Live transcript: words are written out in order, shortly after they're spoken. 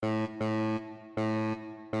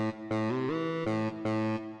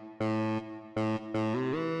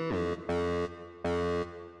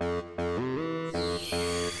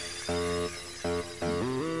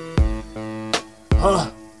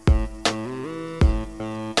Huh.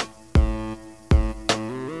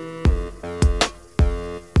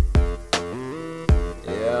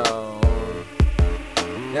 Yo.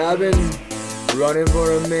 Now I've been running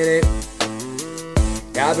for a minute.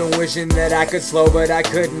 I've been wishing that I could slow, but I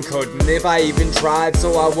couldn't if I even tried,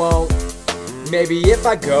 so I won't. Maybe if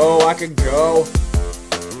I go, I could go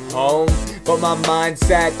home, but my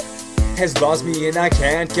mindset has lost me and I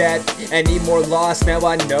can't get any more lost. Now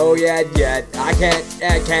I know yet I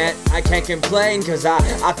can't complain, cause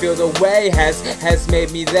I feel the way has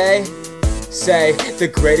made me, they say, the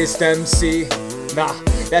greatest MC. Nah,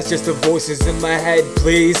 that's just the voices in my head,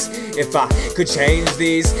 please. If I could change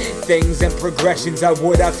these things and progressions, I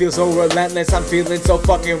would. I feel so relentless, I'm feeling so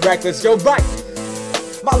fucking reckless. You're right,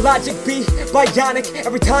 my logic be bionic.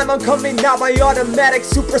 Every time I'm coming out, my automatic,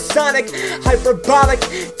 supersonic, hyperbolic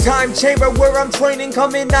time chamber where I'm training,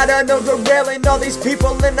 coming out of no derailing all these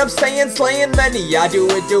people, and I'm staying slaying many. I do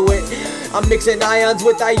it. I'm mixing ions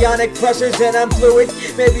with ionic pressures and I'm fluid.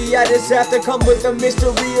 Maybe I just have to come with the mystery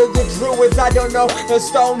of the druids. I don't know, the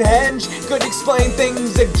Stonehenge could explain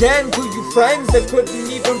things again to you friends that couldn't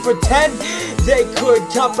even pretend they could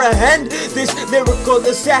comprehend this lyrical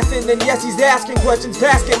assassin. And yes, he's asking questions,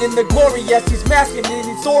 basking in the glory. Yes, he's masking in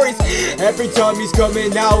these stories. Every time he's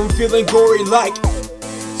coming out, I'm feeling gory like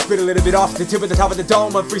spit a little bit off the tip of the top of the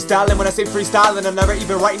dome. I'm freestyling. When I say freestyling, I'm never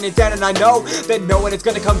even writing it down. And I know that no one is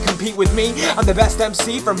gonna come compete with me. I'm the best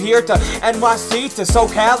MC from here to NYC to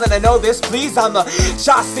SoCal, and I know this, please. I'm a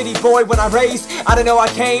Shot City boy when I raised. I don't know, I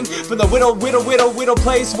came from the widow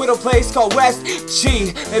place called West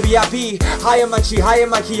Chi. Maybe I be high in my chi, high in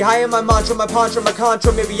my key, high in my mantra, my pantra, my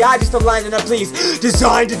contra. Maybe I just align and I please.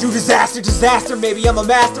 Designed to do disaster. Maybe I'm a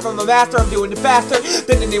master, I'm doing it faster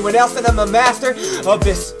than anyone else, and I'm a master of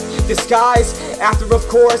this disguise. After, of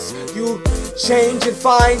course, you change and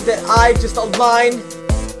find that I just align.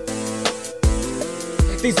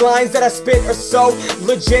 These lines that I spit are so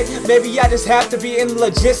legit. Maybe I just have to be in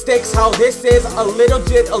logistics. How this is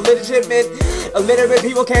illiterate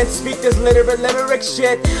people can't speak this limerick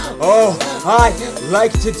shit. Oh, I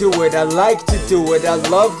like to do it. I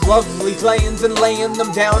love lovely lions and laying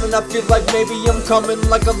them down, and I feel like maybe I'm coming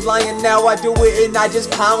like a lion. Now I do it and I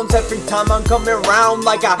just pounce every time I'm coming around,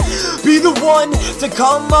 like I be the one to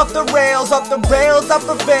come off the rails, I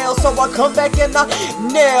prevail. So I come back and I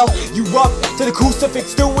nail you up to the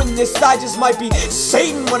crucifix. Doing this, I just might be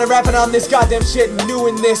Satan when I'm rapping on this goddamn shit and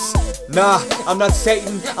doing this. Nah, I'm not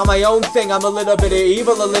Satan, I'm my own thing. I'm a little bit of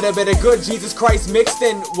evil, a little bit of good. Jesus Christ mixed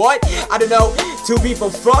in, what? I don't know. Two people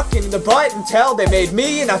fucking in the butt until they made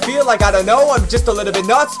me, and I feel like, I don't know, I'm just a little bit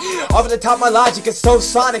nuts. Off the top, my logic is so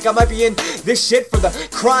sonic. I might be in this shit for the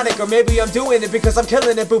chronic, or maybe I'm doing it because I'm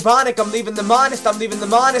killing it bubonic. I'm leaving them honest.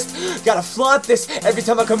 Gotta flaunt this every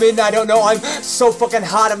time I come in. I don't know, I'm so fucking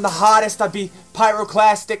hot, I'm the hottest. I'd be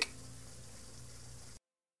pyroclastic.